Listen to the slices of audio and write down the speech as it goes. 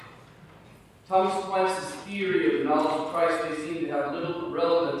Thomas Aquinas' theory of the knowledge of Christ may seem to have little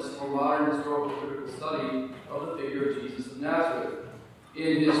relevance for modern historical critical study of the figure of Jesus of Nazareth.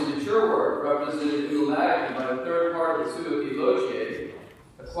 In his mature work, represented emblematically by the third part of the Summa Theologiae,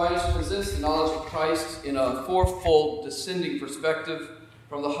 Aquinas presents the knowledge of Christ in a fourfold descending perspective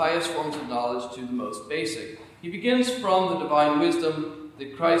from the highest forms of knowledge to the most basic. He begins from the divine wisdom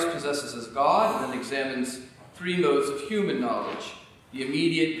that Christ possesses as God and then examines three modes of human knowledge: the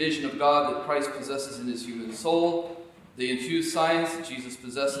immediate vision of God that Christ possesses in his human soul, the infused science that Jesus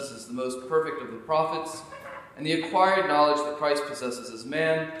possesses as the most perfect of the prophets, and the acquired knowledge that Christ possesses as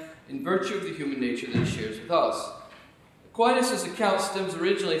man in virtue of the human nature that he shares with us. Aquinas' account stems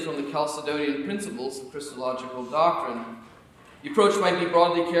originally from the Chalcedonian principles of Christological doctrine. The approach might be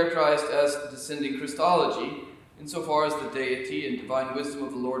broadly characterized as descending Christology, insofar as the deity and divine wisdom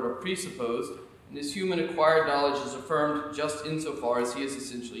of the Lord are presupposed, and his human acquired knowledge is affirmed just insofar as he is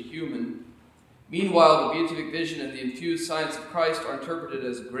essentially human. Meanwhile, the beatific vision and the infused science of Christ are interpreted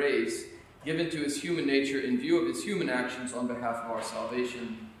as grace, given to his human nature in view of his human actions on behalf of our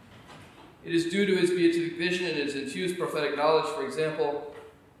salvation. It is due to his beatific vision and his infused prophetic knowledge, for example,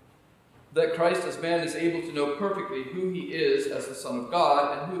 that Christ as man is able to know perfectly who he is as the Son of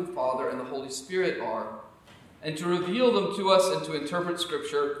God and who the Father and the Holy Spirit are, and to reveal them to us and to interpret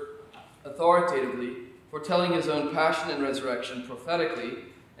Scripture authoritatively, foretelling his own passion and resurrection prophetically,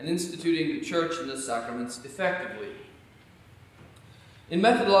 and instituting the church and the sacraments effectively. In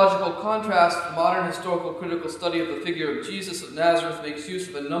methodological contrast, the modern historical critical study of the figure of Jesus of Nazareth makes use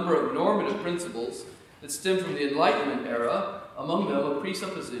of a number of normative principles that stem from the Enlightenment era, among them a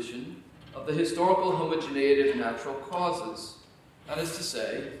presupposition of the historical homogeneity of natural causes. That is to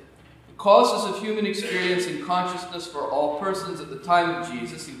say, the causes of human experience and consciousness for all persons at the time of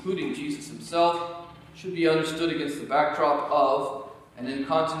Jesus, including Jesus himself, should be understood against the backdrop of and in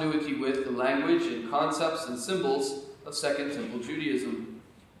continuity with the language and concepts and symbols of Second Temple Judaism.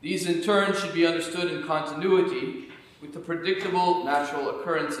 These in turn should be understood in continuity with the predictable natural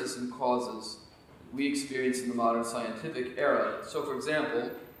occurrences and causes that we experience in the modern scientific era. So, for example,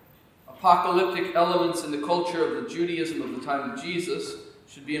 apocalyptic elements in the culture of the Judaism of the time of Jesus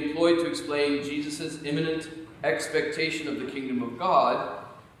should be employed to explain Jesus' imminent expectation of the kingdom of God,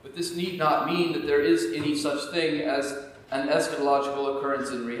 but this need not mean that there is any such thing as an eschatological occurrence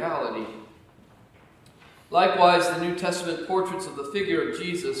in reality. Likewise, the New Testament portraits of the figure of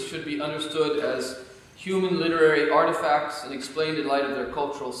Jesus should be understood as human literary artifacts and explained in light of their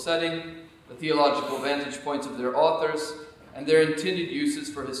cultural setting, the theological vantage points of their authors, and their intended uses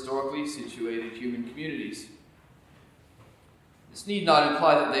for historically situated human communities. This need not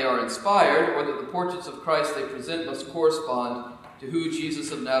imply that they are inspired or that the portraits of Christ they present must correspond to who Jesus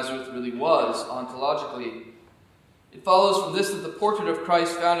of Nazareth really was ontologically. It follows from this that the portrait of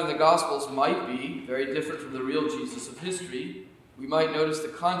Christ found in the Gospels might be very different from the real Jesus of history. We might notice the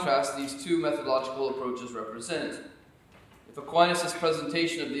contrast these two methodological approaches represent. If Aquinas'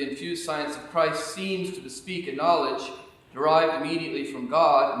 presentation of the infused science of Christ seems to bespeak a knowledge derived immediately from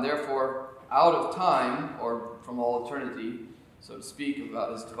God and therefore out of time, or from all eternity, so to speak,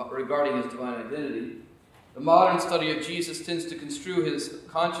 regarding his divine identity, the modern study of Jesus tends to construe his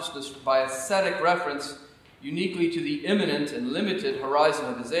consciousness by ascetic reference uniquely to the imminent and limited horizon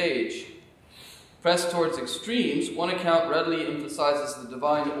of his age. Pressed towards extremes, one account readily emphasizes the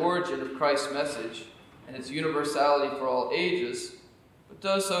divine origin of Christ's message and its universality for all ages, but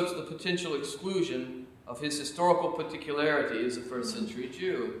does so to the potential exclusion of his historical particularity as a first-century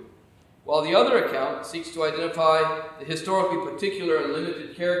Jew. While the other account seeks to identify the historically particular and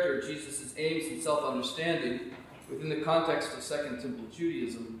limited character of Jesus' aims and self-understanding within the context of Second Temple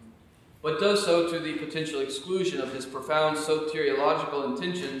Judaism, but does so to the potential exclusion of his profound soteriological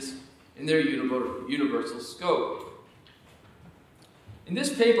intentions in their universal scope. In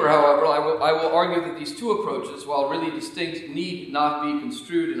this paper, however, I will argue that these two approaches, while really distinct, need not be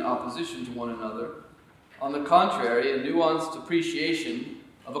construed in opposition to one another. On the contrary, a nuanced appreciation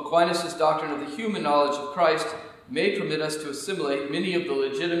of Aquinas' doctrine of the human knowledge of Christ may permit us to assimilate many of the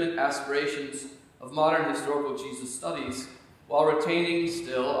legitimate aspirations of modern historical Jesus studies, while retaining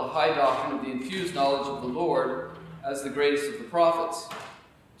still a high doctrine of the infused knowledge of the Lord as the greatest of the prophets.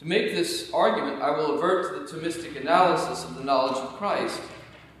 To make this argument, I will avert to the Thomistic analysis of the knowledge of Christ.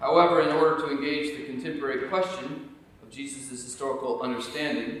 However, in order to engage the contemporary question of Jesus' historical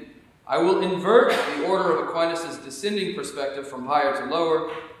understanding, I will invert the order of Aquinas' descending perspective from higher to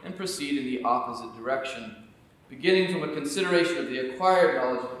lower and proceed in the opposite direction. Beginning from a consideration of the acquired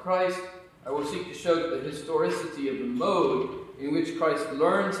knowledge of Christ, I will seek to show that the historicity of the mode in which Christ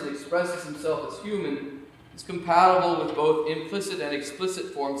learns and expresses himself as human is It's compatible with both implicit and explicit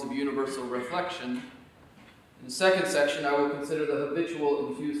forms of universal reflection. In the second section, I will consider the habitual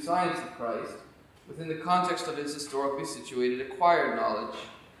infused science of Christ within the context of his historically situated acquired knowledge.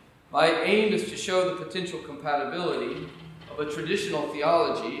 My aim is to show the potential compatibility of a traditional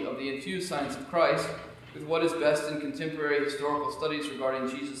theology of the infused science of Christ with what is best in contemporary historical studies regarding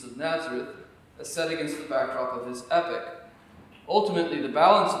Jesus of Nazareth, as set against the backdrop of his epic. Ultimately, the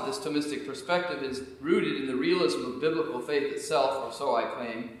balance of this Thomistic perspective is rooted in the realism of biblical faith itself, or so I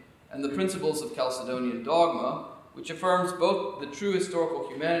claim, and the principles of Chalcedonian dogma, which affirms both the true historical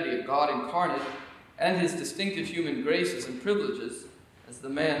humanity of God incarnate and his distinctive human graces and privileges as the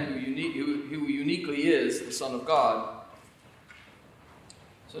man who uniquely is the Son of God.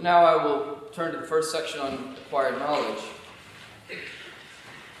 So now I will turn to the first section on acquired knowledge.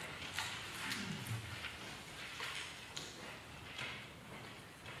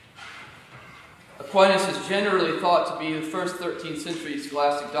 Aquinas is generally thought to be the first 13th century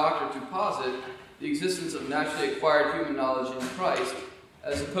scholastic doctor to posit the existence of naturally acquired human knowledge in Christ,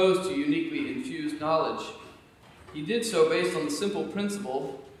 as opposed to uniquely infused knowledge. He did so based on the simple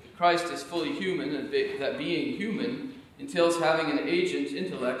principle that Christ is fully human, and that being human entails having an agent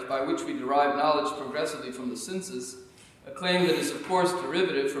intellect by which we derive knowledge progressively from the senses, a claim that is of course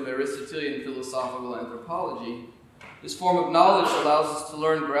derivative from Aristotelian philosophical anthropology. This form of knowledge allows us to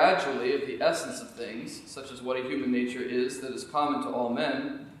learn gradually of the essence of things, such as what a human nature is that is common to all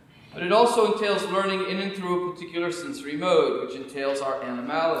men, but it also entails learning in and through a particular sensory mode, which entails our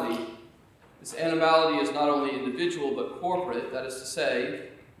animality. This animality is not only individual but corporate, that is to say,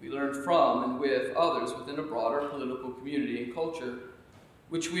 we learn from and with others within a broader political community and culture,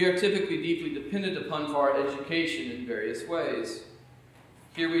 which we are typically deeply dependent upon for our education in various ways.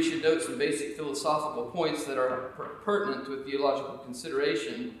 Here we should note some basic philosophical points that are pertinent to a theological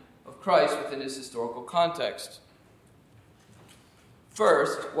consideration of Christ within his historical context.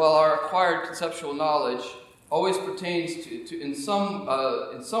 First, while our acquired conceptual knowledge always pertains to in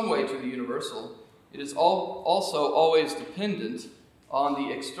some way to the universal, it is also always dependent on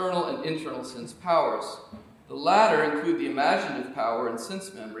the external and internal sense powers. The latter include the imaginative power and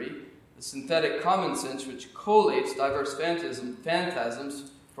sense memory, the synthetic common sense which collates diverse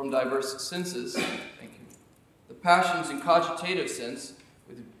phantasms from diverse senses, the passions and cogitative sense,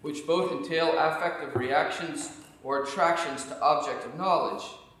 which both entail affective reactions or attractions to object of knowledge.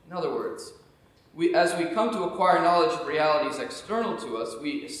 In other words, as we come to acquire knowledge of realities external to us,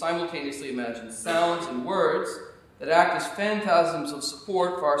 we simultaneously imagine sounds and words that act as phantasms of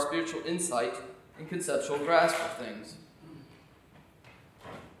support for our spiritual insight and conceptual grasp of things.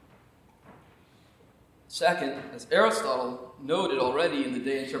 Second, as Aristotle noted already in the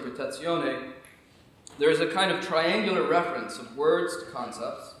De Interpretatione, there is a kind of triangular reference of words to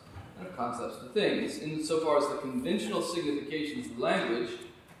concepts and of concepts to things, insofar as the conventional significations of language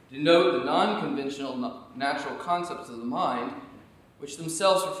denote the non-conventional natural concepts of the mind, which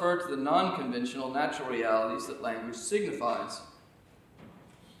themselves refer to the non-conventional natural realities that language signifies.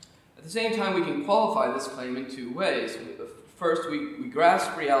 At the same time, we can qualify this claim in two ways. First, we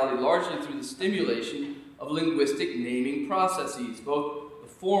grasp reality largely through the stimulation of linguistic naming processes, both the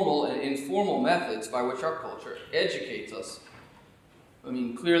formal and informal methods by which our culture educates us.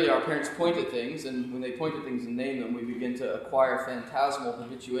 Clearly our parents point at things, and when they point at things and name them, we begin to acquire phantasmal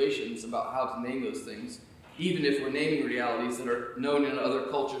habituations about how to name those things, even if we're naming realities that are known in other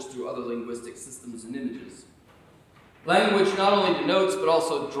cultures through other linguistic systems and images. Language not only denotes, but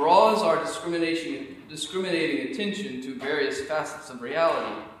also draws our discriminating attention to various facets of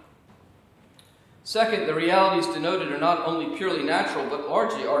reality. Second, the realities denoted are not only purely natural, but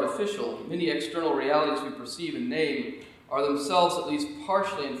largely artificial. Many external realities we perceive and name are themselves at least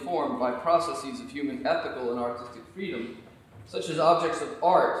partially informed by processes of human ethical and artistic freedom, such as objects of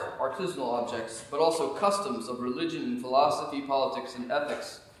art, artisanal objects, but also customs of religion and philosophy, politics, and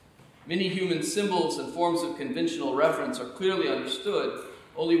ethics. Many human symbols and forms of conventional reference are clearly understood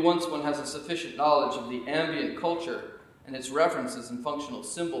only once one has a sufficient knowledge of the ambient culture and its references and functional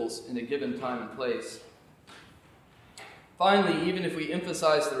symbols in a given time and place. Finally, even if we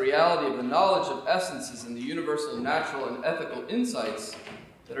emphasize the reality of the knowledge of essences and the universal natural and ethical insights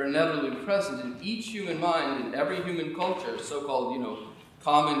that are inevitably present in each human mind and every human culture, so-called,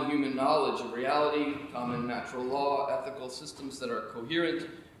 common human knowledge of reality, common natural law, ethical systems that are coherent,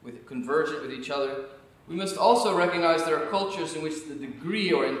 convergent with each other, we must also recognize there are cultures in which the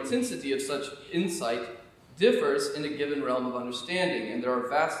degree or intensity of such insight differs in a given realm of understanding, and there are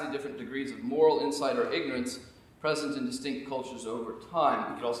vastly different degrees of moral insight or ignorance present in distinct cultures over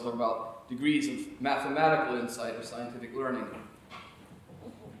time. We could also talk about degrees of mathematical insight or scientific learning.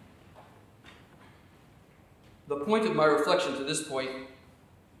 The point of my reflection to this point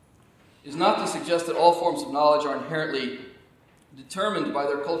is not to suggest that all forms of knowledge are inherently determined by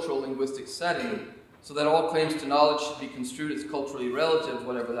their cultural linguistic setting, so that all claims to knowledge should be construed as culturally relative,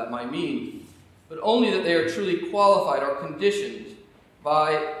 whatever that might mean, but only that they are truly qualified or conditioned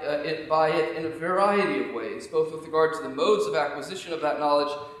by it in a variety of ways, both with regard to the modes of acquisition of that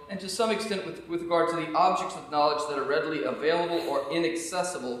knowledge and to some extent with regard to the objects of knowledge that are readily available or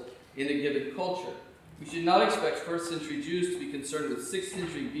inaccessible in a given culture. We should not expect first-century Jews to be concerned with 6th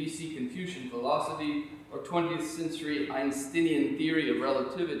century BC Confucian philosophy or 20th century Einsteinian theory of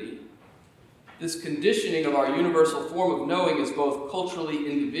relativity. This conditioning of our universal form of knowing is both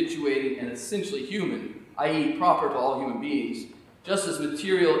culturally individuating and essentially human, i.e. proper to all human beings, just as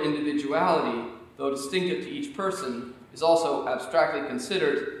material individuality, though distinctive to each person, is also abstractly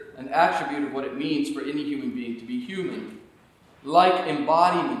considered an attribute of what it means for any human being to be human. Like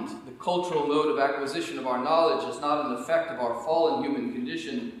embodiment, the cultural mode of acquisition of our knowledge is not an effect of our fallen human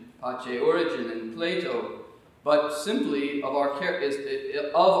condition, pace origin in Plato, but simply of our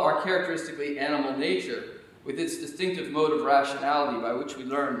characteristically animal nature, with its distinctive mode of rationality by which we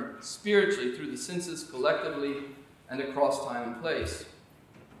learn spiritually through the senses collectively and across time and place.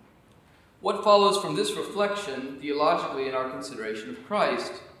 What follows from this reflection theologically in our consideration of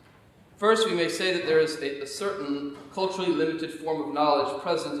Christ? First, we may say that there is a certain culturally limited form of knowledge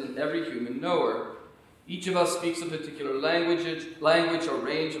present in every human knower. Each of us speaks a particular language or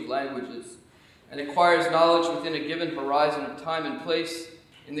range of languages, and acquires knowledge within a given horizon of time and place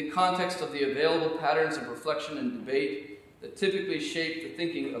in the context of the available patterns of reflection and debate that typically shape the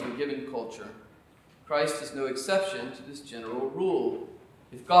thinking of a given culture. Christ is no exception to this general rule.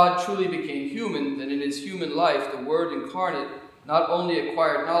 If God truly became human, then in his human life, the Word incarnate not only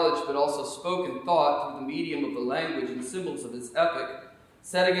acquired knowledge, but also spoke and thought through the medium of the language and symbols of his epic,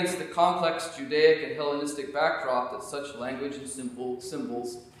 set against the complex Judaic and Hellenistic backdrop that such language and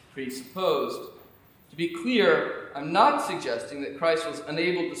symbols presupposed. To be clear, I'm not suggesting that Christ was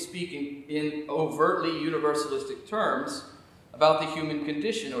unable to speak in overtly universalistic terms about the human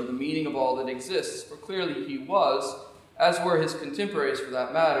condition or the meaning of all that exists, for clearly he was, as were his contemporaries for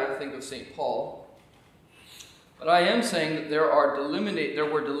that matter, think of St. Paul. But I am saying that there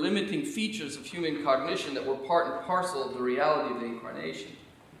were delimiting features of human cognition that were part and parcel of the reality of the Incarnation.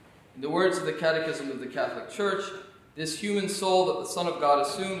 In the words of the Catechism of the Catholic Church, this human soul that the Son of God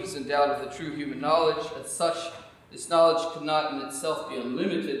assumed is endowed with the true human knowledge. As such, this knowledge could not in itself be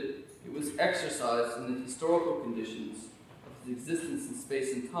unlimited. It was exercised in the historical conditions of his existence in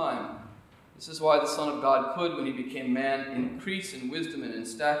space and time. This is why the Son of God could, when he became man, increase in wisdom and in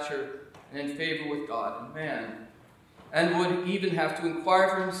stature and in favor with God and man, and would even have to inquire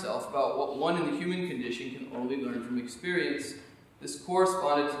for himself about what one in the human condition can only learn from experience. This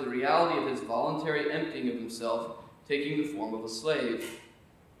corresponded to the reality of his voluntary emptying of himself, taking the form of a slave.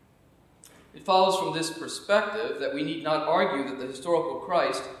 It follows from this perspective that we need not argue that the historical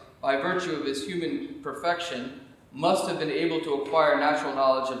Christ, by virtue of his human perfection, must have been able to acquire natural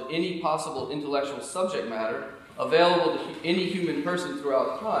knowledge of any possible intellectual subject matter available to any human person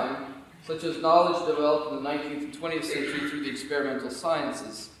throughout time, such as knowledge developed in the 19th and 20th century through the experimental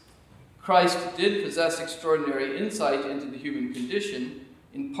sciences. Christ did possess extraordinary insight into the human condition,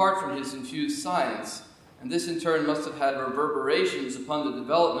 in part from his infused science, and this in turn must have had reverberations upon the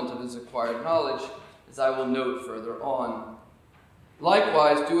development of his acquired knowledge, as I will note further on.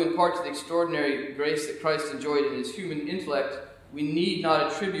 Likewise, due in part to the extraordinary grace that Christ enjoyed in his human intellect, we need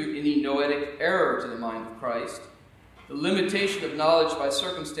not attribute any noetic error to the mind of Christ. The limitation of knowledge by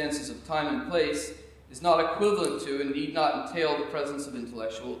circumstances of time and place is not equivalent to and need not entail the presence of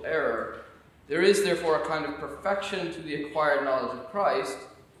intellectual error. There is therefore a kind of perfection to the acquired knowledge of Christ.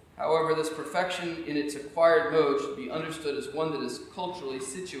 However, this perfection in its acquired mode should be understood as one that is culturally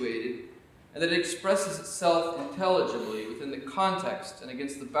situated and that it expresses itself intelligibly within the context and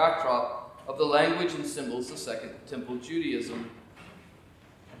against the backdrop of the language and symbols of Second Temple Judaism.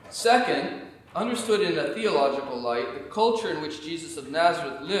 Second, understood in a theological light, the culture in which Jesus of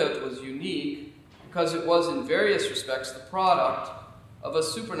Nazareth lived was unique because it was in various respects the product of a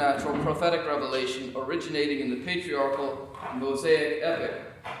supernatural prophetic revelation originating in the patriarchal Mosaic epic,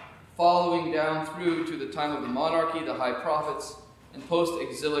 following down through to the time of the monarchy, the high prophets, and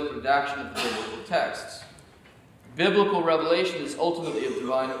post-exilic redaction of the biblical texts. Biblical revelation is ultimately of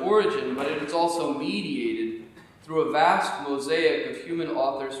divine origin, but it is also mediated through a vast mosaic of human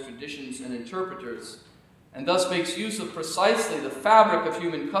authors, traditions, and interpreters, and thus makes use of precisely the fabric of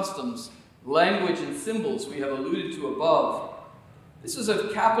human customs, language, and symbols we have alluded to above. This is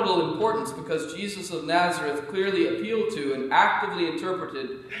of capital importance because Jesus of Nazareth clearly appealed to and actively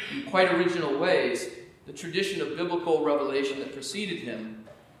interpreted in quite original ways the tradition of biblical revelation that preceded him.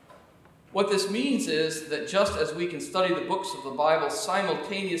 What this means is that just as we can study the books of the Bible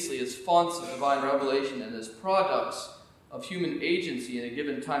simultaneously as fonts of divine revelation and as products of human agency in a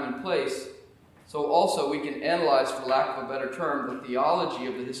given time and place, so also we can analyze, for lack of a better term, the theology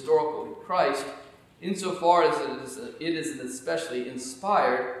of the historical Christ, insofar as it is an especially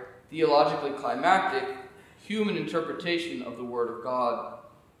inspired, theologically climactic, human interpretation of the Word of God.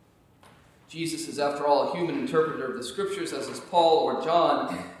 Jesus is, after all, a human interpreter of the Scriptures, as is Paul or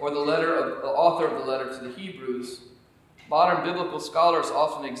John, or the author of the letter to the Hebrews. Modern biblical scholars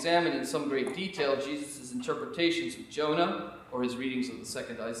often examine in some great detail Jesus' interpretations of Jonah, or his readings of the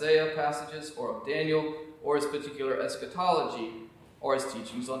second Isaiah passages, or of Daniel, or his particular eschatology, or his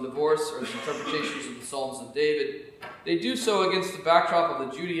teachings on divorce, or his interpretations of the Psalms of David. They do so against the backdrop of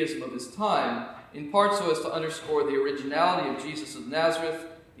the Judaism of his time, in part so as to underscore the originality of Jesus of Nazareth,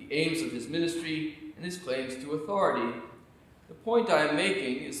 the aims of his ministry, and his claims to authority. The point I am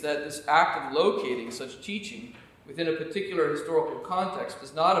making is that this act of locating such teaching within a particular historical context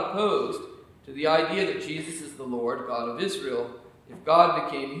is not opposed to the idea that Jesus is the Lord, God of Israel. If God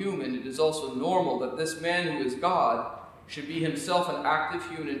became human, it is also normal that this man who is God should be himself an active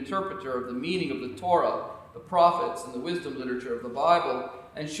human interpreter of the meaning of the Torah, the prophets, and the wisdom literature of the Bible,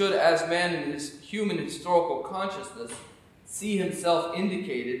 and should, as man in his human historical consciousness, see himself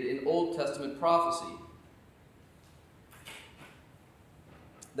indicated in Old Testament prophecy.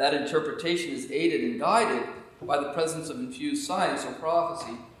 That interpretation is aided and guided by the presence of infused science or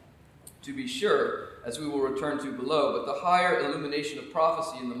prophecy, to be sure, as we will return to below, but the higher illumination of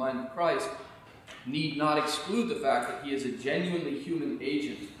prophecy in the mind of Christ need not exclude the fact that he is a genuinely human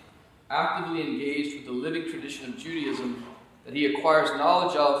agent, actively engaged with the living tradition of Judaism that he acquires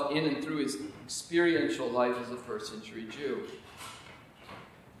knowledge of in and through his experiential life as a first-century Jew.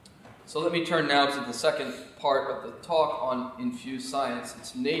 So let me turn now to the second part of the talk on infused science,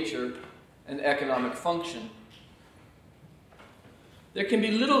 its nature and economic function. There can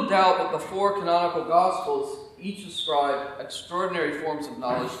be little doubt that the four canonical Gospels each ascribe extraordinary forms of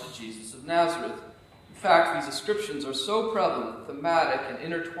knowledge to Jesus of Nazareth. In fact, these ascriptions are so prevalent, thematic, and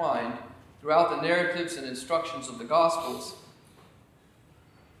intertwined throughout the narratives and instructions of the Gospels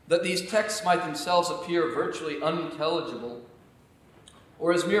that these texts might themselves appear virtually unintelligible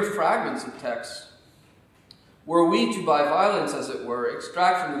or as mere fragments of texts, were we to, by violence as it were,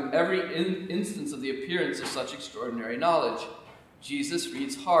 extract from them every instance of the appearance of such extraordinary knowledge. Jesus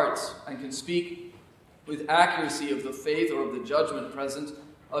reads hearts and can speak with accuracy of the faith or of the judgment present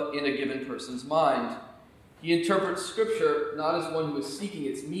in a given person's mind. He interprets Scripture not as one who is seeking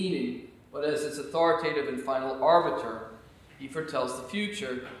its meaning, but as its authoritative and final arbiter. He foretells the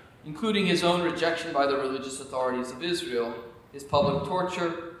future, including his own rejection by the religious authorities of Israel, his public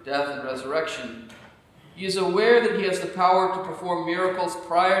torture, death, and resurrection. He is aware that he has the power to perform miracles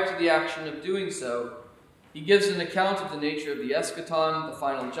prior to the action of doing so. He gives an account of the nature of the eschaton, the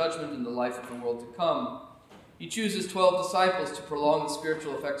final judgment, and the life of the world to come. He chooses 12 disciples to prolong the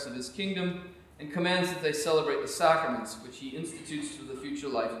spiritual effects of his kingdom and commands that they celebrate the sacraments, which he institutes for the future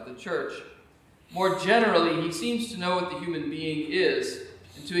life of the church. More generally, he seems to know what the human being is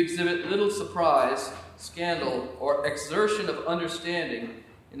and to exhibit little surprise, scandal, or exertion of understanding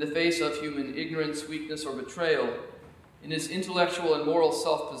in the face of human ignorance, weakness, or betrayal. In his intellectual and moral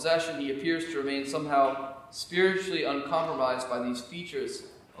self-possession, he appears to remain somehow spiritually uncompromised by these features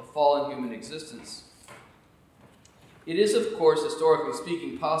of fallen human existence. It is, of course, historically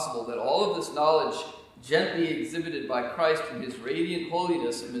speaking, possible that all of this knowledge gently exhibited by Christ in his radiant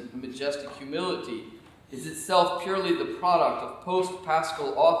holiness and majestic humility is itself purely the product of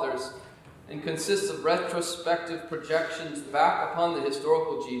post-Paschal authors and consists of retrospective projections back upon the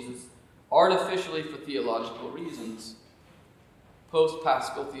historical Jesus, artificially for theological reasons.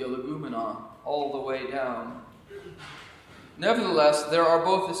 Post-Paschal theologumena, all the way down. Nevertheless, there are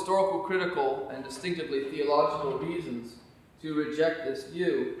both historical critical and distinctively theological reasons to reject this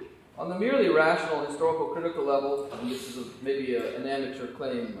view. On the merely rational historical critical level, and this is maybe an amateur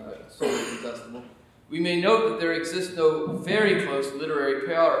claim, solely contestable, we may note that there exist no very close literary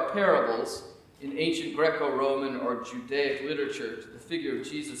parables in ancient Greco-Roman or Judaic literature to the figure of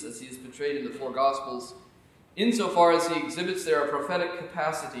Jesus as he is portrayed in the four Gospels, insofar as he exhibits there a prophetic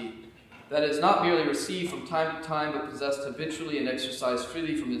capacity that is not merely received from time to time but possessed habitually and exercised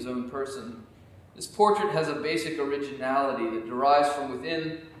freely from his own person. This portrait has a basic originality that derives from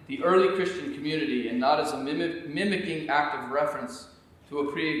within the early Christian community and not as a mimicking act of reference to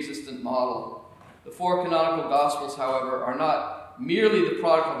a pre-existent model. The four canonical Gospels, however, are not merely the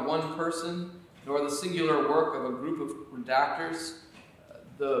product of one person, nor the singular work of a group of redactors.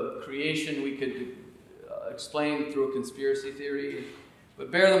 The creation we could explained through a conspiracy theory, but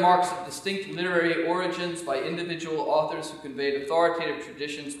bear the marks of distinct literary origins by individual authors who conveyed authoritative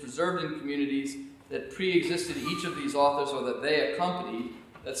traditions preserved in communities that pre-existed each of these authors or that they accompanied,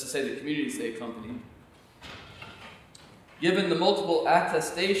 that's to say the communities they accompanied. Given the multiple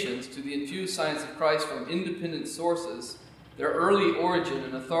attestations to the infused science of Christ from independent sources, their early origin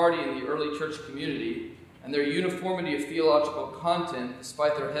and authority in the early church community, and their uniformity of theological content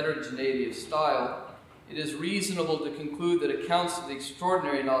despite their heterogeneity of style, it is reasonable to conclude that accounts of the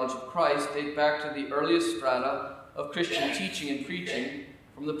extraordinary knowledge of Christ date back to the earliest strata of Christian teaching and preaching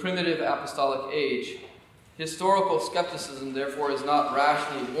from the primitive apostolic age. Historical skepticism, therefore, is not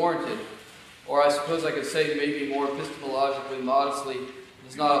rationally warranted, or I suppose I could say maybe more epistemologically, modestly, it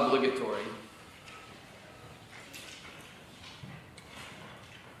is not obligatory.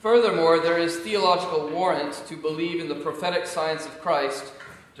 Furthermore, there is theological warrant to believe in the prophetic science of Christ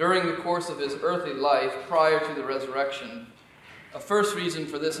during the course of his earthly life prior to the resurrection. A first reason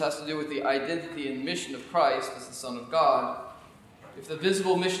for this has to do with the identity and mission of Christ as the Son of God. If the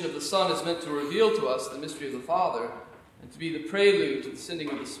visible mission of the Son is meant to reveal to us the mystery of the Father and to be the prelude to the sending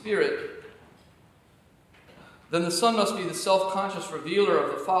of the Spirit, then the Son must be the self-conscious revealer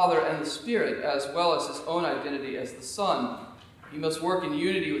of the Father and the Spirit, as well as his own identity as the Son. He must work in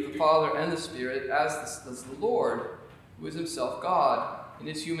unity with the Father and the Spirit as the Lord, who is himself God, in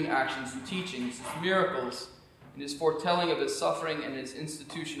his human actions and teachings, his miracles, in his foretelling of his suffering and his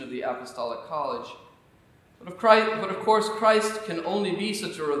institution of the apostolic college. But of course, Christ can only be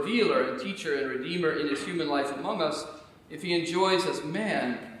such a revealer and teacher and redeemer in his human life among us if he enjoys as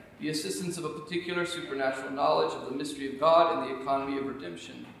man the assistance of a particular supernatural knowledge of the mystery of God and the economy of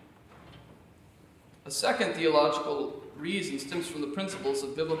redemption. A second theological reason stems from the principles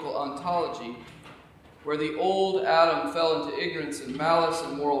of biblical ontology. Where the old Adam fell into ignorance and malice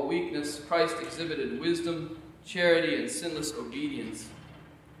and moral weakness, Christ exhibited wisdom, charity, and sinless obedience.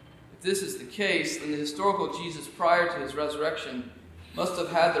 If this is the case, then the historical Jesus prior to his resurrection must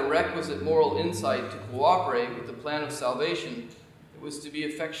have had the requisite moral insight to cooperate with the plan of salvation that was to be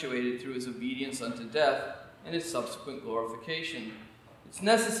effectuated through his obedience unto death and his subsequent glorification. It's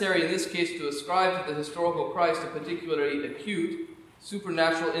necessary in this case to ascribe to the historical Christ a particularly acute,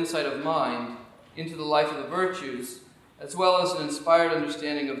 supernatural insight of mind into the life of the virtues, as well as an inspired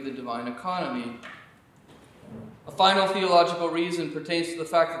understanding of the divine economy. A final theological reason pertains to the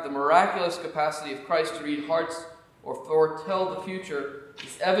fact that the miraculous capacity of Christ to read hearts or foretell the future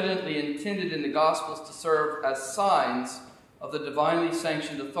is evidently intended in the Gospels to serve as signs of the divinely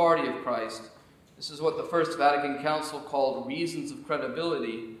sanctioned authority of Christ. This is what the First Vatican Council called reasons of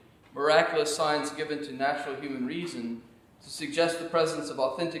credibility, miraculous signs given to natural human reason to suggest the presence of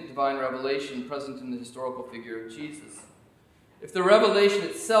authentic divine revelation present in the historical figure of Jesus. If the revelation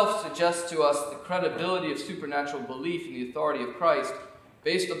itself suggests to us the credibility of supernatural belief in the authority of Christ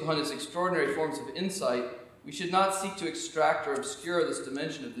based upon his extraordinary forms of insight, we should not seek to extract or obscure this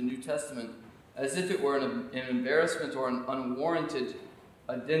dimension of the New Testament as if it were an embarrassment or an unwarranted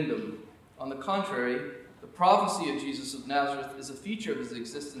addendum. On the contrary, the prophecy of Jesus of Nazareth is a feature of his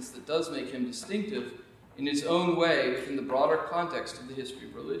existence that does make him distinctive in his own way within the broader context of the history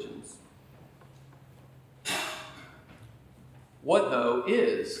of religions. What, though,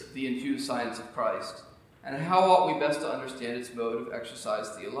 is the infused science of Christ, and how ought we best to understand its mode of exercise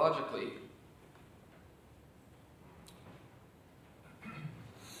theologically?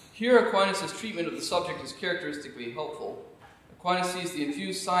 Here, Aquinas' treatment of the subject is characteristically helpful. Aquinas sees the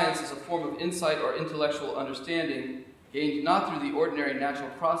infused science as a form of insight or intellectual understanding gained not through the ordinary natural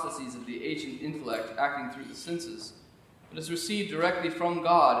processes of the ancient intellect acting through the senses, but is received directly from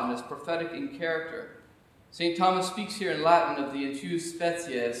God and is prophetic in character. St. Thomas speaks here in Latin of the infused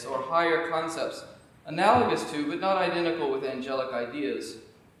species, or higher concepts, analogous to, but not identical with, angelic ideas.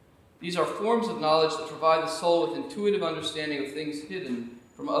 These are forms of knowledge that provide the soul with intuitive understanding of things hidden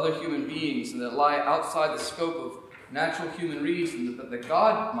from other human beings and that lie outside the scope of natural human reason that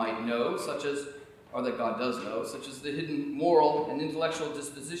God might know, or that God does know, such as the hidden moral and intellectual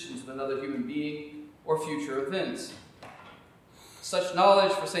dispositions of another human being or future events. Such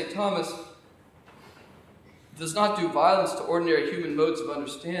knowledge for St. Thomas does not do violence to ordinary human modes of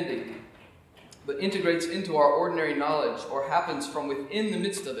understanding, but integrates into our ordinary knowledge or happens from within the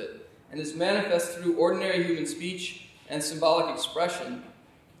midst of it and is manifest through ordinary human speech and symbolic expression,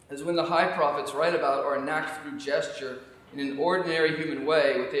 as when the high prophets write about or enact through gesture in an ordinary human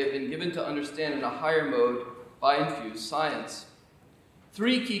way what they have been given to understand in a higher mode by infused science.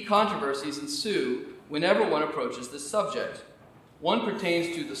 Three key controversies ensue whenever one approaches this subject. One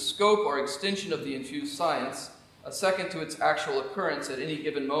pertains to the scope or extension of the infused science, a second to its actual occurrence at any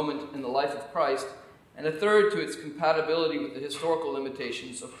given moment in the life of Christ, and a third to its compatibility with the historical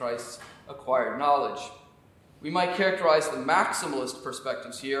limitations of Christ's acquired knowledge. We might characterize the maximalist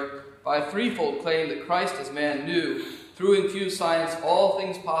perspectives here by a threefold claim that Christ as man knew, through infused science, all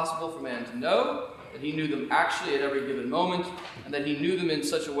things possible for man to know, that he knew them actually at every given moment, and that he knew them in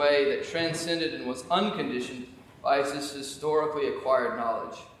such a way that transcended and was unconditioned by his historically acquired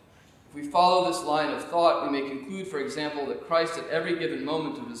knowledge. If we follow this line of thought, we may conclude, for example, that Christ at every given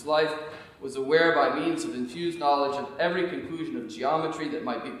moment of his life was aware by means of infused knowledge of every conclusion of geometry that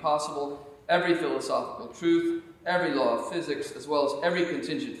might be possible, every philosophical truth, every law of physics, as well as every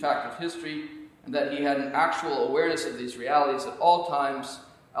contingent fact of history, and that he had an actual awareness of these realities at all times,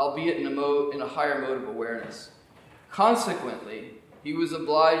 albeit in a higher mode of awareness. Consequently, he was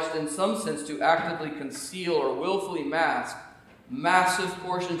obliged in some sense to actively conceal or willfully mask massive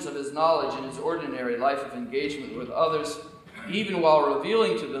portions of his knowledge in his ordinary life of engagement with others, even while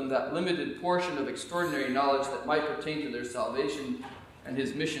revealing to them that limited portion of extraordinary knowledge that might pertain to their salvation and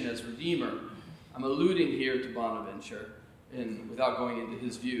his mission as Redeemer. I'm alluding here to Bonaventure, without going into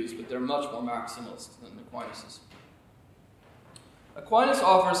his views, but they're much more maximalist than Aquinas'. Aquinas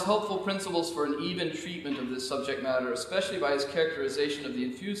offers helpful principles for an even treatment of this subject matter, especially by his characterization of the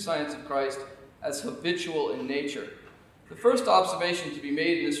infused science of Christ as habitual in nature. The first observation to be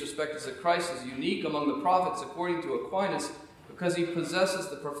made in this respect is that Christ is unique among the prophets, according to Aquinas, because he possesses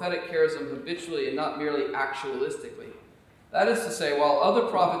the prophetic charism habitually and not merely actualistically. That is to say, while other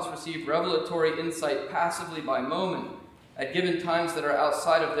prophets receive revelatory insight passively by moment, at given times that are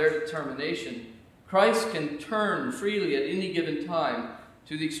outside of their determination, Christ can turn freely at any given time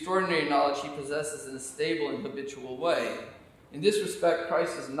to the extraordinary knowledge he possesses in a stable and habitual way. In this respect,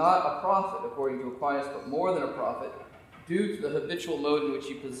 Christ is not a prophet, according to Aquinas, but more than a prophet, due to the habitual mode in which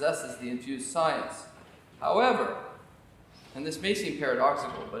he possesses the infused science. However, and this may seem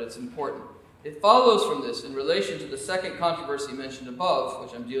paradoxical, but it's important, it follows from this, in relation to the second controversy mentioned above,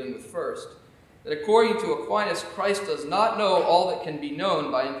 which I'm dealing with first, that according to Aquinas, Christ does not know all that can be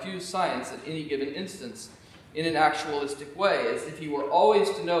known by infused science at any given instance in an actualistic way, as if he were always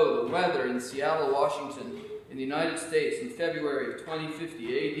to know the weather in Seattle, Washington, in the United States in February of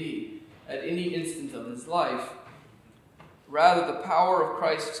 2050 AD at any instant of his life. Rather, the power of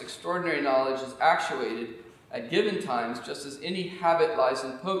Christ's extraordinary knowledge is actuated at given times, just as any habit lies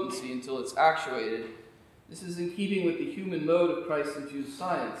in potency until it's actuated. This is in keeping with the human mode of Christ's infused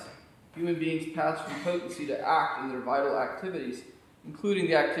science. Human beings pass from potency to act in their vital activities, including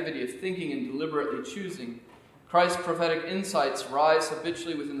the activity of thinking and deliberately choosing. Christ's prophetic insights rise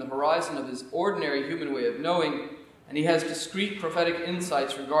habitually within the horizon of his ordinary human way of knowing, and he has discrete prophetic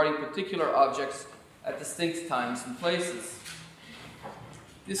insights regarding particular objects at distinct times and places.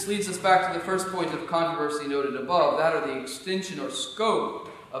 This leads us back to the first point of controversy noted above, that of the extension or scope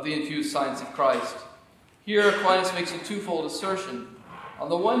of the infused science of Christ. Here, Aquinas makes a twofold assertion. On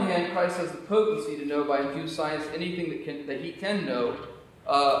the one hand, Christ has the potency to know by infused science anything that he can know,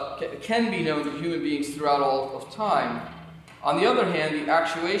 can be known to human beings throughout all of time. On the other hand, the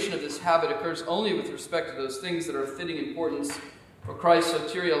actuation of this habit occurs only with respect to those things that are of fitting importance for Christ's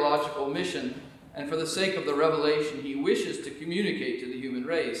soteriological mission, and for the sake of the revelation he wishes to communicate to the human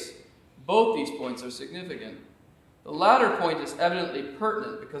race. Both these points are significant. The latter point is evidently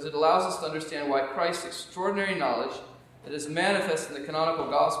pertinent because it allows us to understand why Christ's extraordinary knowledge that is manifest in the canonical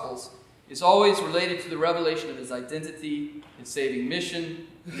Gospels is always related to the revelation of his identity, his saving mission,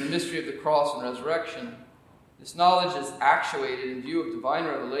 and the mystery of the cross and resurrection. This knowledge is actuated in view of divine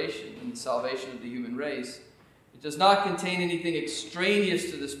revelation in the salvation of the human race. It does not contain anything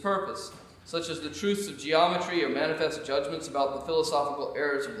extraneous to this purpose, such as the truths of geometry or manifest judgments about the philosophical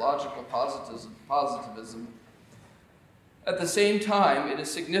errors of logical positivism. At the same time, it is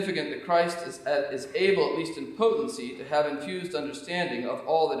significant that Christ is able, at least in potency, to have infused understanding of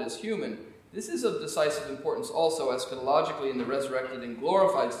all that is human. This is of decisive importance also eschatologically in the resurrected and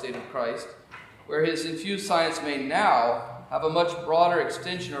glorified state of Christ, where his infused science may now have a much broader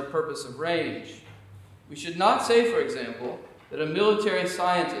extension or purpose of range. We should not say, for example, that a military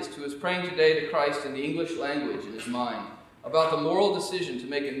scientist who is praying today to Christ in the English language in his mind about the moral decision to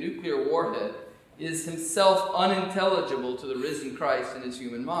make a nuclear warhead is himself unintelligible to the risen Christ in his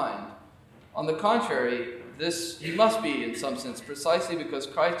human mind. On the contrary, he must be, in some sense, precisely because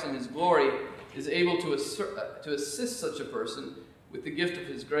Christ in his glory is able to assist such a person with the gift of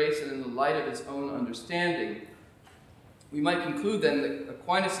his grace and in the light of his own understanding. We might conclude then that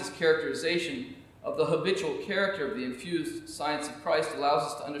Aquinas' characterization of the habitual character of the infused science of Christ allows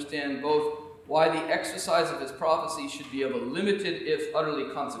us to understand both why the exercise of his prophecy should be of a limited, if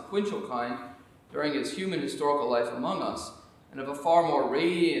utterly consequential kind, during his human historical life among us, and of a far more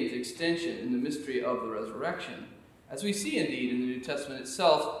radiant extension in the mystery of the resurrection, as we see indeed in the New Testament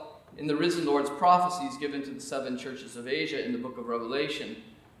itself, in the risen Lord's prophecies given to the 7 churches of Asia in the book of Revelation,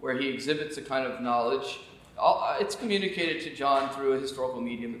 where he exhibits a kind of knowledge. It's communicated to John through a historical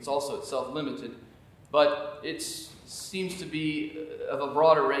medium. It's also itself limited, but it seems to be of a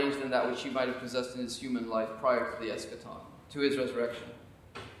broader range than that which he might have possessed in his human life prior to the eschaton, to his resurrection.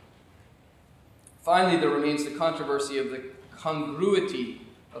 Finally, there remains the controversy of the congruity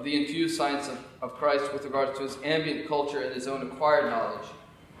of the infused science of Christ with regards to his ambient culture and his own acquired knowledge.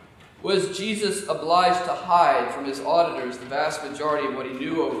 Was Jesus obliged to hide from his auditors the vast majority of what he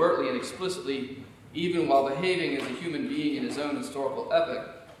knew overtly and explicitly, even while behaving as a human being in his own historical epoch?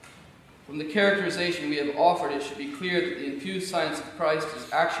 From the characterization we have offered, it should be clear that the infused science of Christ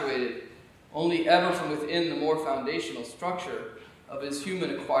is actuated only ever from within the more foundational structure of his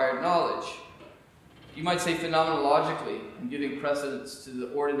human acquired knowledge. You might say phenomenologically, in giving precedence to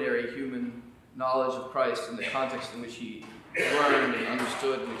the ordinary human knowledge of Christ in the context in which he learned and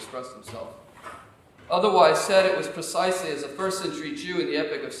understood and expressed himself. Otherwise said, it was precisely as a first-century Jew in the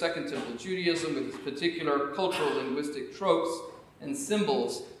epoch of Second Temple Judaism, with its particular cultural linguistic tropes and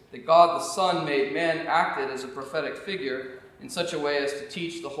symbols, that God the Son made man acted as a prophetic figure in such a way as to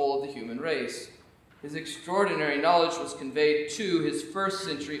teach the whole of the human race. His extraordinary knowledge was conveyed to his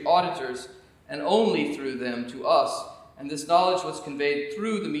first-century auditors, and only through them to us, and this knowledge was conveyed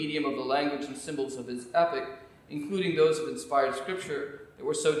through the medium of the language and symbols of his epoch, including those of inspired scripture that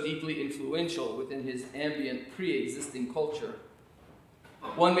were so deeply influential within his ambient, pre-existing culture.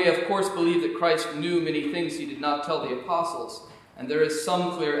 One may, of course, believe that Christ knew many things he did not tell the apostles, and there is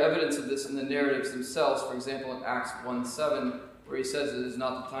some clear evidence of this in the narratives themselves. For example, in Acts 1:7, where he says, "It is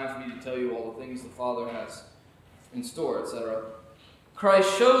not the time for me to tell you all the things the Father has in store," etc.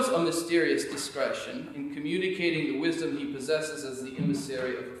 Christ shows a mysterious discretion in communicating the wisdom he possesses as the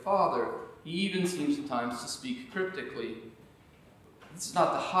emissary of the Father. He even seems at times to speak cryptically. This is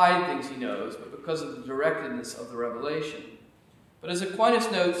not to hide things he knows, but because of the directedness of the revelation. But as Aquinas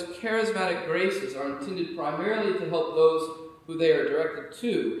notes, charismatic graces are intended primarily to help those who they are directed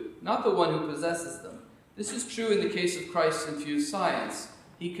to, not the one who possesses them. This is true in the case of Christ's infused science.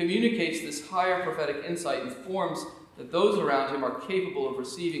 He communicates this higher prophetic insight in forms that those around him are capable of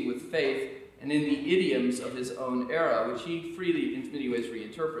receiving with faith and in the idioms of his own era, which he freely, in many ways,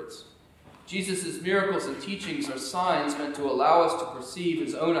 reinterprets. Jesus' miracles and teachings are signs meant to allow us to perceive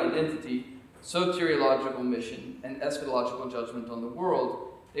his own identity, soteriological mission, and eschatological judgment on the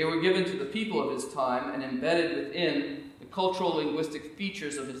world. They were given to the people of his time and embedded within the cultural linguistic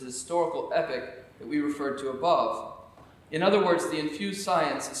features of his historical epoch that we referred to above. In other words, the infused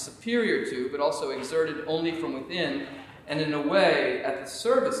science is superior to, but also exerted only from within, and in a way at the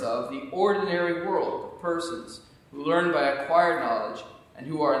service of, the ordinary world of persons who learn by acquired knowledge and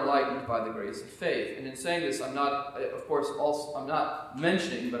who are enlightened by the grace of faith. And in saying this, I'm not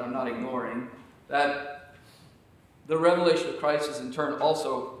mentioning, but I'm not ignoring, that the revelation of Christ is in turn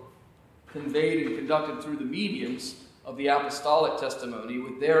also conveyed and conducted through the mediums of the apostolic testimony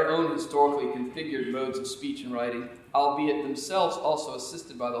with their own historically configured modes of speech and writing, albeit themselves also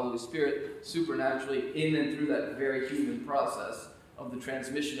assisted by the Holy Spirit supernaturally in and through that very human process of the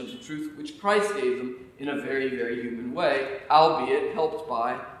transmission of the truth which Christ gave them in a very, very human way, albeit helped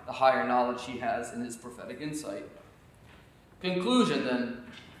by the higher knowledge he has in his prophetic insight. Conclusion, then.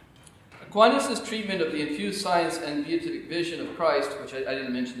 Aquinas' treatment of the infused science and beatific vision of Christ, which I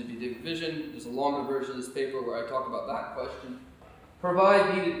didn't mention the beatific vision, there's a longer version of this paper where I talk about that question,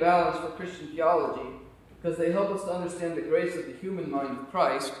 provide needed balance for Christian theology because they help us to understand the grace of the human mind of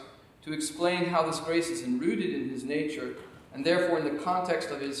Christ, to explain how this grace is enrooted in his nature, and therefore in the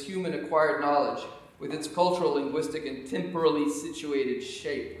context of his human acquired knowledge, with its cultural, linguistic, and temporally situated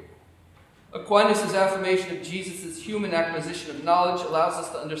shape. Aquinas' affirmation of Jesus' human acquisition of knowledge allows us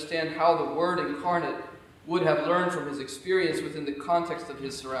to understand how the Word incarnate would have learned from his experience within the context of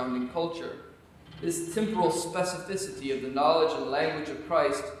his surrounding culture. This temporal specificity of the knowledge and language of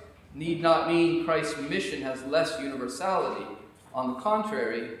Christ need not mean Christ's mission has less universality. On the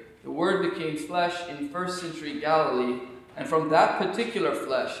contrary, the Word became flesh in first century Galilee, and from that particular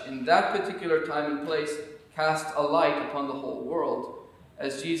flesh, in that particular time and place, cast a light upon the whole world.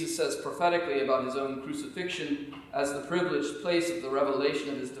 As Jesus says prophetically about his own crucifixion as the privileged place of the revelation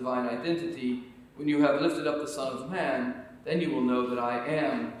of his divine identity, when you have lifted up the Son of Man, then you will know that I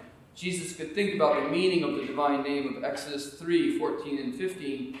am. Jesus could think about the meaning of the divine name of Exodus 3, 14 and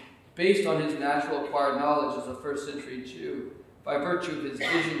 15, based on his natural acquired knowledge as a first century Jew. By virtue of his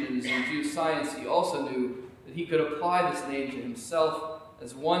vision and his infused science, he also knew that he could apply this name to himself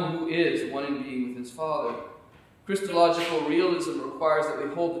as one who is one in being with his Father. Christological realism requires that we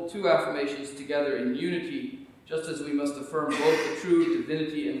hold the two affirmations together in unity, just as we must affirm both the true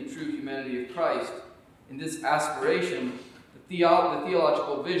divinity and the true humanity of Christ. In this aspiration, the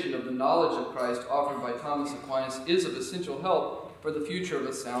theological vision of the knowledge of Christ offered by Thomas Aquinas is of essential help for the future of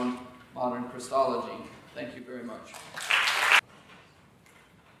a sound modern Christology. Thank you very much.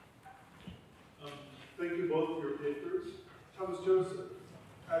 Thank you both for your papers. Thomas Joseph,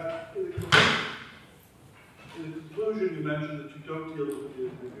 in the conclusion you mentioned that you don't deal with the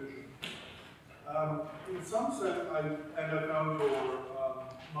division. In some sense, I found your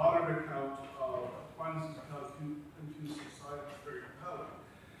modern account of Aquinas' account of Confucius science very compelling.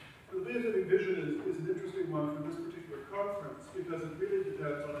 The beatific vision is an interesting one for this particular conference because it really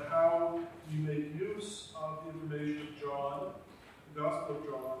depends on how you make use of the information of John, the Gospel of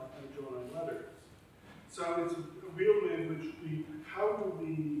John, and the Johannine letters. So it's a real way in which how do we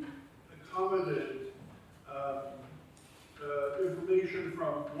accommodate information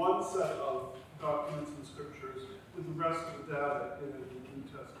from one set of documents in the scriptures with the rest of the data in the New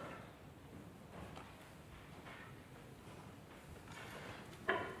Testament.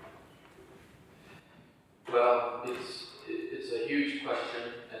 Well, it's a huge question,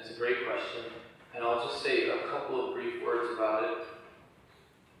 and it's a great question, and I'll just say a couple of brief words about it.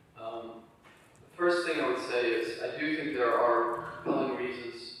 The first thing I would say is I do think there are compelling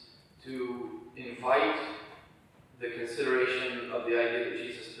reasons to invite the consideration of the idea that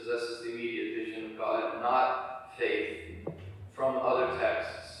Jesus possesses the immediate vision of God, not faith, from other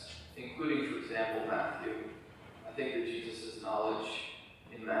texts, including, for example, Matthew. I think that Jesus' knowledge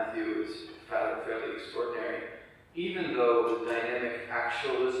in Matthew is fairly extraordinary, even though the dynamic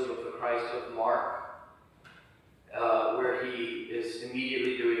actualism of the Christ of Mark, where he is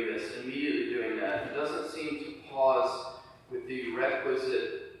immediately doing this, immediately doing that, it doesn't seem to pause with the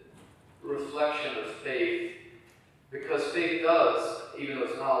requisite reflection of faith, because faith does, even though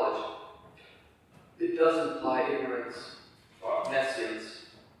it's knowledge, it does imply ignorance or nescience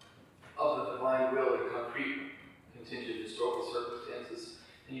of the divine will in concrete, contingent historical circumstances.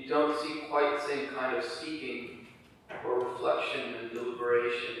 And you don't see quite the same kind of seeking or reflection and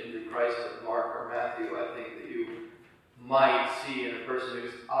deliberation in the Christ of Mark or Matthew, I think, that you might see in a person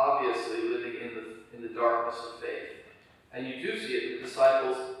who's obviously living in the darkness of faith. And you do see it in the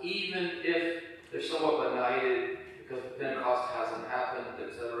disciples, even if they're somewhat benighted because the Pentecost hasn't happened,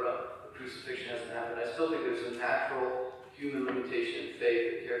 etc., the crucifixion hasn't happened. I still think there's a natural human limitation in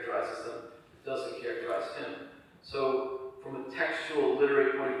faith that characterizes them, that doesn't characterize him. So, from a textual,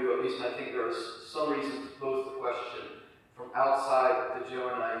 literary point of view, at least, I think there is some reason to pose the question from outside the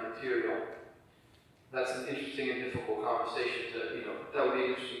Johannine material. That's an interesting and difficult conversation to, that would be an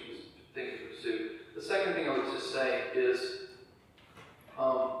interesting thing to pursue. The second thing I would just say is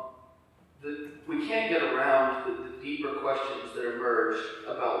that we can't get around the deeper questions that emerge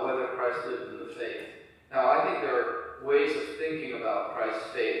about whether Christ lived in the faith. Now, I think there are ways of thinking about Christ's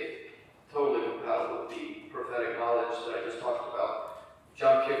faith totally compatible with the prophetic knowledge that I just talked about.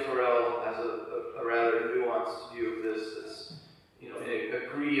 John Pierre Farel has a rather nuanced view of this that's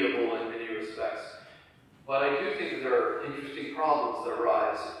agreeable in many respects. But I do think that there are interesting problems that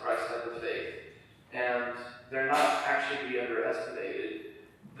arise if Christ had the faith, and they're not actually to be underestimated.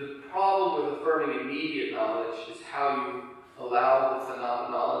 The problem with affirming immediate knowledge is how you allow the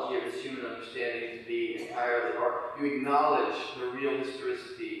phenomenology of his human understanding to be entirely, or you acknowledge the real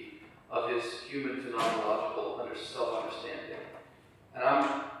historicity of his human phenomenological self-understanding. And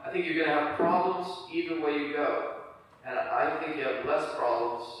I think you're going to have problems either way you go. And I think you have less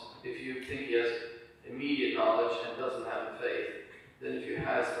problems if you think he has immediate knowledge and doesn't have the faith than if he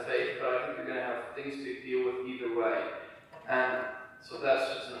has the faith. But I think you're going to have things to deal with either way. And so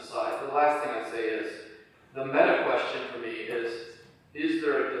that's just an aside. The last thing I say is, the meta question for me is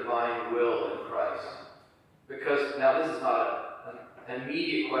there a divine will in Christ? Because, now this is not an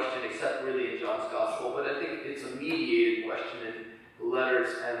immediate question except really in John's Gospel, but I think it's a mediated question in the letters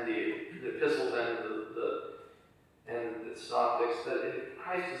and the epistles and the synoptics, that if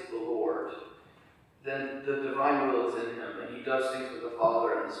Christ is the Lord, then the divine will is in him, and he does things with the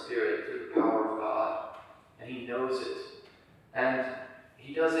Father and the Spirit through the power of God, and he knows it. And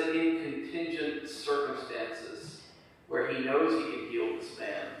he does it in contingent circumstances, where he knows he can heal this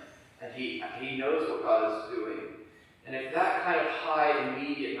man, and he knows what God is doing. And if that kind of high,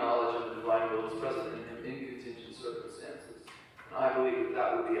 immediate knowledge of the divine will is present in him in contingent circumstances, then I believe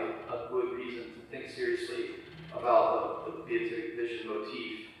that would be a good reason to think seriously about the beatific vision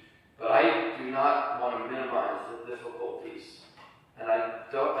motif. But I do not want to minimize the difficulties. And I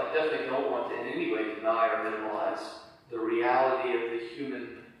definitely don't want to in any way deny or minimize the reality of the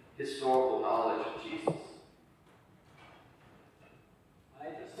human historical knowledge of Jesus.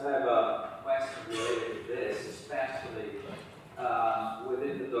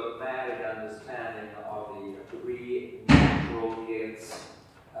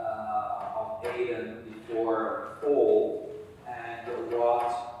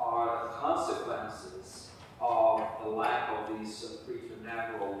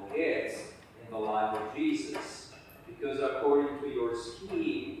 supernatural gifts in the life of Jesus. Because according to your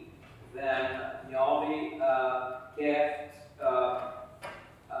scheme, then the only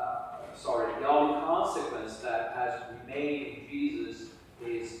the only consequence that has remained in Jesus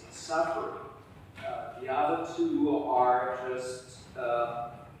is suffering. The other two are just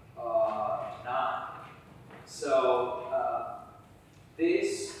none. So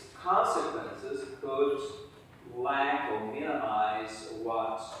these consequences could lack or minimize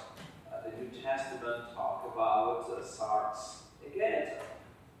what the New Testament talk about sarx egeneto.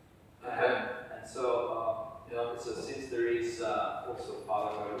 Okay. And so, so since there is also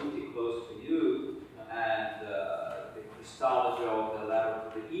Father Garuti close to you, and the Christology of the letter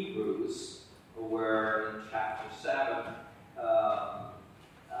to the Hebrews, where in chapter 7,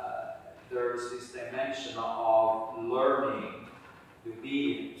 there's this dimension of learning the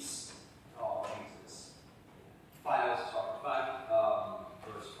obedience of Jesus. 5,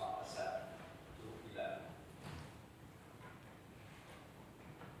 verse 7 to 11.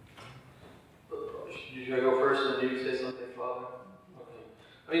 Should I go first and then you say something, Father? Okay.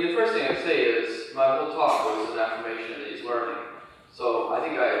 I mean, the first thing I say is, my whole talk was an affirmation that he's learning. So I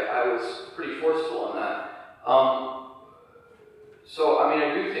think I was pretty forceful on that. So, I mean,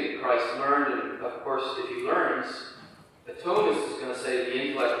 I do think Christ learned, and of course, if he learns, the Thomist is going to say the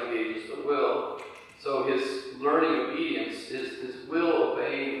intellect engages the will. So his learning obedience is his will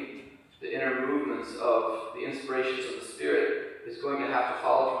obeying the inner movements of the inspirations of the Spirit is going to have to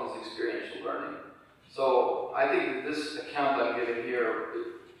follow from his experiential learning. So I think that this account I'm giving here,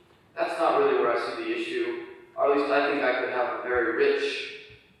 that's not really where I see the issue, or at least I think I could have a very rich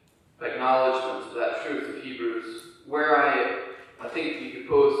acknowledgement of that truth of Hebrews, where I think you could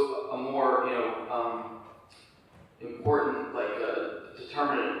pose a more, important,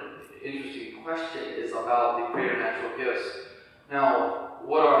 determinate, interesting question is about the greater natural gifts. Now,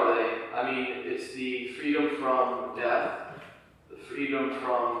 what are they? I mean, it's the freedom from death, the freedom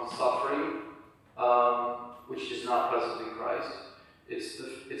from suffering, which is not present in Christ.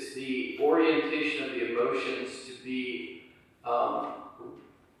 It's the orientation of the emotions to be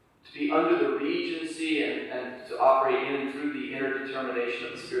under the regency and to operate in and through the inner determination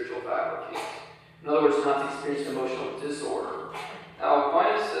of the spiritual faculties. In other words, not to experience emotional disorder. Now,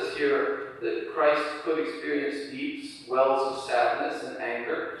 Aquinas says here that Christ could experience deep wells of sadness and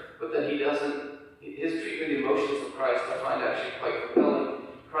anger, but then he doesn't. His treatment of the emotions of Christ I find actually quite compelling.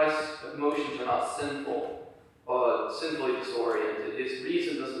 Christ's emotions are not sinful, sinfully disoriented. His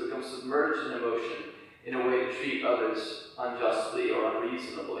reason doesn't become submerged in emotion in a way to treat others unjustly or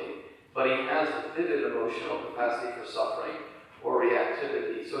unreasonably, but he has a vivid emotional capacity for suffering or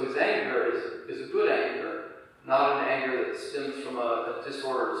reactivity. So his anger is a good anger, not an anger that stems from a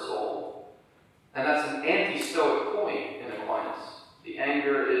disordered soul. And that's an anti-Stoic point in Aquinas. The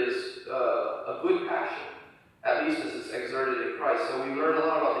anger is a good passion, at least as it's exerted in Christ. So we learn a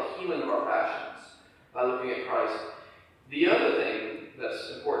lot about the healing of our passions by looking at Christ. The other thing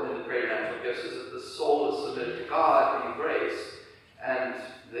that's important in the greater natural gifts is that the soul is submitted to God in grace. And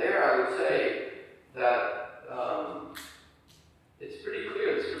there I would say that it's pretty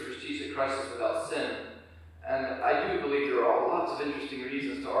clear the Scriptures teach that Christ is without sin. And I do believe there are lots of interesting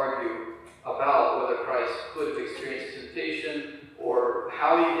reasons to argue about whether Christ could have experienced temptation or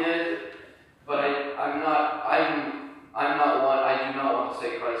how he did. But I do not want to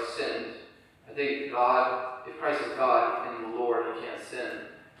say Christ sinned. I think God, if Christ is God and the Lord, he can't sin.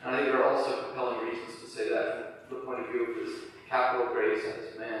 And I think there are also compelling reasons to say that from the point of view of his capital grace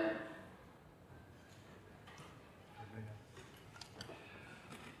as man.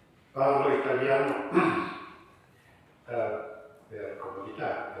 Parlo italiano per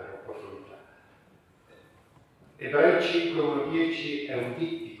comodità, per opportunità. Ebrei 5:1-10 è un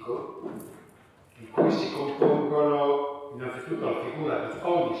dittico in cui si compongono innanzitutto la figura di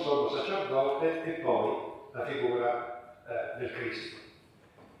ogni sommo sacerdote e poi la figura del Cristo.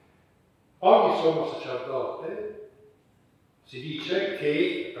 Ogni sommo sacerdote si dice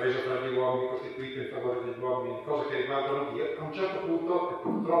che, preso tra gli uomini, costituito in favore degli uomini, cose che riguardano Dio, a un certo punto, e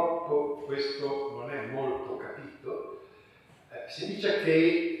purtroppo questo non è molto capito, si dice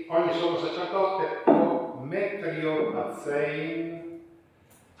che ogni sommo sacerdote può metrio azein,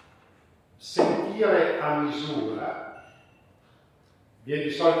 sentire a misura, viene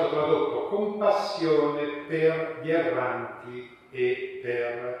di solito tradotto compassione per gli erranti e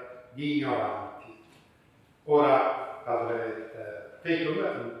per gli ignoranti. Ora, Padre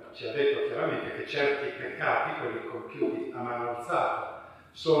Pecum ci ha detto chiaramente che certi peccati, quelli compiuti a mano alzata,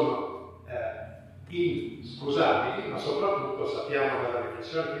 sono inscusabili, ma soprattutto sappiamo dalla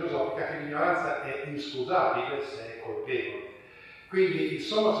riflessione filosofica che l'ignoranza è inscusabile se è colpevole. Quindi il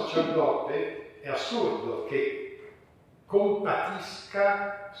sommo sacerdote è assurdo che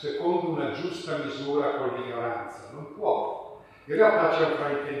compatisca secondo una giusta misura con l'ignoranza, non può. In realtà c'è un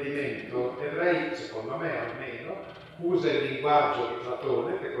fraintendimento, Ebrei, secondo me almeno, usa il linguaggio di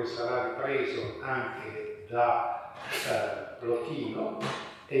Platone, che poi sarà ripreso anche da Plotino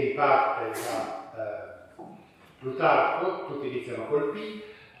e in parte da Plutarco, tutti iniziano col P,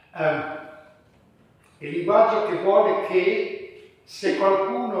 il linguaggio che vuole che se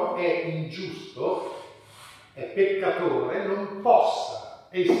qualcuno è ingiusto, è peccatore, non possa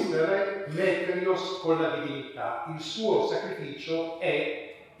essere meterios con la divinità. Il suo sacrificio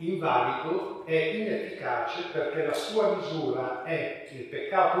è invalido, è inefficace perché la sua misura è il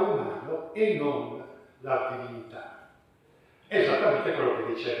peccato umano e non la divinità. È esattamente quello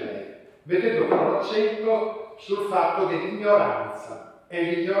che dice lei, vedendo però l'accento sul fatto dell'ignoranza. È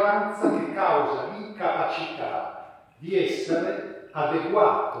l'ignoranza che causa l'incapacità di essere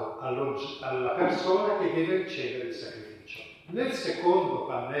adeguato alla persona che deve ricevere il sacrificio. Nel secondo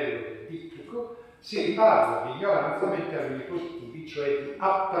pannello del dittico si riparla di ignoranza ma in termini positivi, cioè di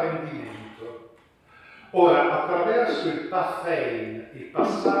apprendimento. Ora, attraverso il pathein, il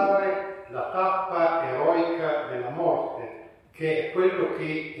passare la tappa eroica della morte, che è quello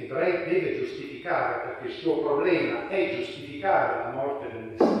che Ebrei deve giustificare, perché il suo problema è giustificare la morte del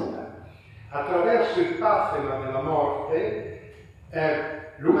Messia, attraverso il pathema della morte,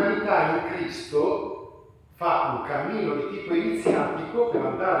 l'umanità in Cristo fa un cammino di tipo iniziatico per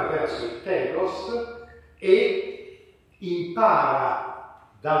andare verso il telos e impara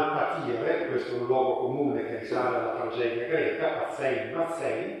dal patire, questo è un luogo comune che risale alla tragedia greca,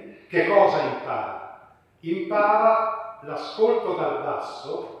 Pazzein, che cosa impara? Impara l'ascolto dal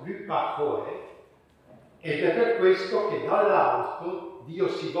basso, l'upacoe, ed è per questo che dall'alto Dio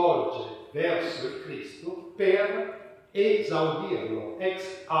si volge verso il Cristo per esaudirlo,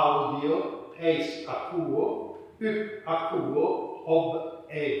 ex audio, eis acuo, acuo, ob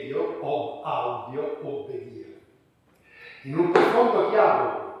edio, ob audio, obbedire. In un profondo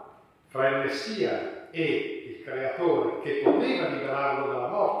dialogo fra il Messia e il Creatore, che poteva liberarlo dalla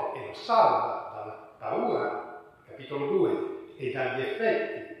morte e lo salva dalla paura, capitolo 2, e dagli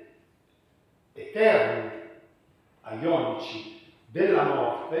effetti eterni, aionici della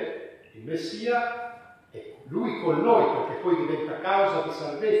morte, il Messia è lui con noi, perché poi diventa causa di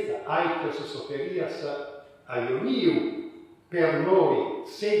salvezza, aitos soperias aioniu, per noi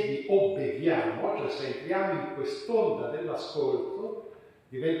se vi obbediamo, cioè se entriamo in quest'onda dell'ascolto,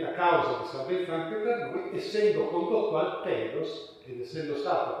 diventa causa di salvezza anche per noi, essendo condotto al telos ed essendo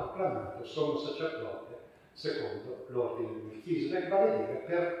stato proclamato sommo sacerdote secondo l'ordine di Melchisedec, vale a dire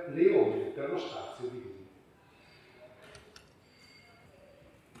per l'eone, per lo spazio divino.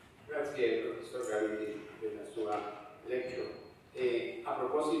 Grazie professor Gavini della sua lezione. A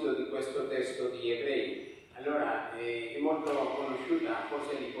proposito di questo testo di Ebrei, allora è molto conosciuta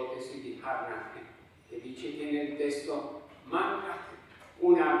forse l'ipotesi di Harnack, che dice che nel testo manca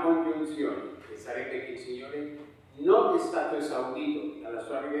una congiunzione, che sarebbe che il Signore non è stato esaudito dalla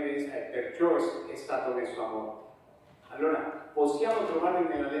sua riverenza e perciò è stato messo a morte. Allora, possiamo trovare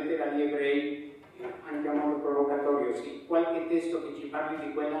nella lettera agli Ebrei, anche a modo provocatorio, sì, qualche testo che ci parli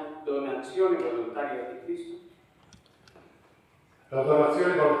di quella donazione volontaria di Cristo? La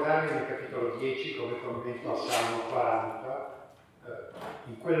donazione volontaria nel capitolo 10, come commento al Salmo 40,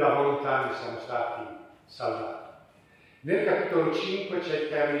 in quella volontà ne siamo stati salvati. Nel capitolo 5 c'è il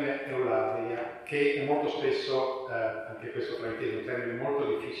termine eulalia, che è molto spesso, anche questo frainteso, un termine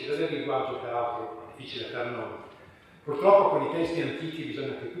molto difficile del linguaggio, peraltro difficile per noi. Purtroppo con i testi antichi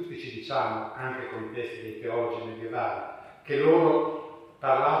bisogna che tutti ci diciamo, anche con i testi dei teologi medievali, che loro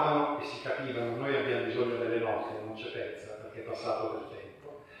parlavano e si capivano, noi abbiamo bisogno delle note, non c'è pezza, perché è passato del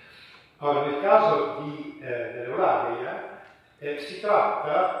tempo. Ora, nel caso dell'eulalia, si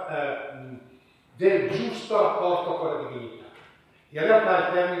tratta del giusto rapporto con la divinità. In realtà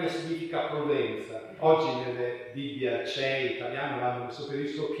il termine significa prudenza. Oggi nelle Bibbie CE italiane l'hanno messo per il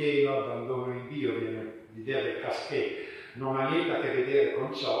suo pieno, abbandono in Dio, viene l'idea del casché, non ha niente a che vedere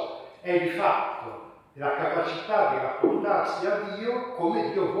con ciò, è di fatto la capacità di rapportarsi a Dio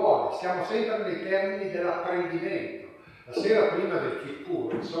come Dio vuole. Siamo sempre nei termini dell'apprendimento. La sera prima del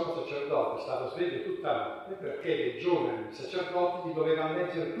Kippur, il sommo sacerdote stava sveglio tutta la notte perché dei giovani sacerdoti gli dovevano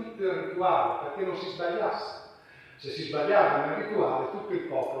leggere tutto il rituale perché non si sbagliasse. Se si sbagliava nel rituale, tutto il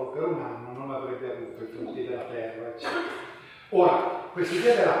popolo per un anno non avrebbe avuto i frutti della terra, eccetera. Ora, questa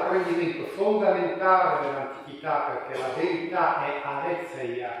idea dell'apprendimento fondamentale dell'antichità, perché la verità è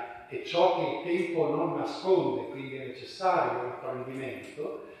aletheia, è ciò che il tempo non nasconde, quindi è necessario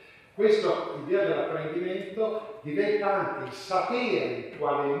l'apprendimento. Questa idea dell'apprendimento diventa anche il sapere in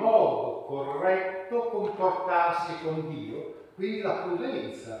quale modo corretto comportarsi con Dio, quindi la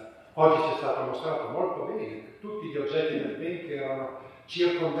prudenza. Oggi ci è stato mostrato molto bene che tutti gli oggetti del tempio erano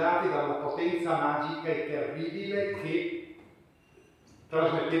circondati da una potenza magica e terribile che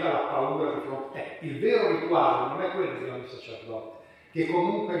trasmetteva la paura di fronte. Il vero rituale non è quello di ogni sacerdote, che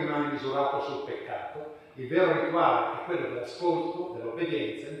comunque rimane misurato sul peccato. Il vero rituale è quello dell'ascolto,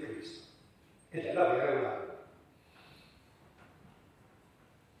 dell'obbedienza in Cristo ed è la vera Eulalia.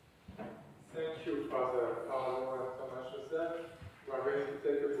 Thank you, Father Paolo and Thomas Joseph. We are going to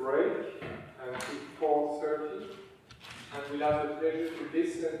take a break until 4:30, and we'll have the pleasure to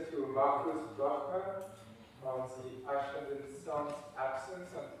listen to Marcus Buchner on the Ascended Son's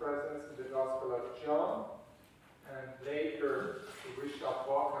absence and presence in the Gospel of John, and later to Richard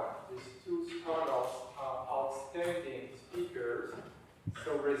Walker. These two scholars are outstanding speakers,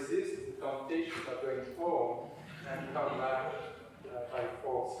 so resist the temptation of going home and come back by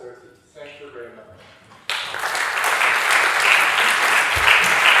 4:30. Thank you very much.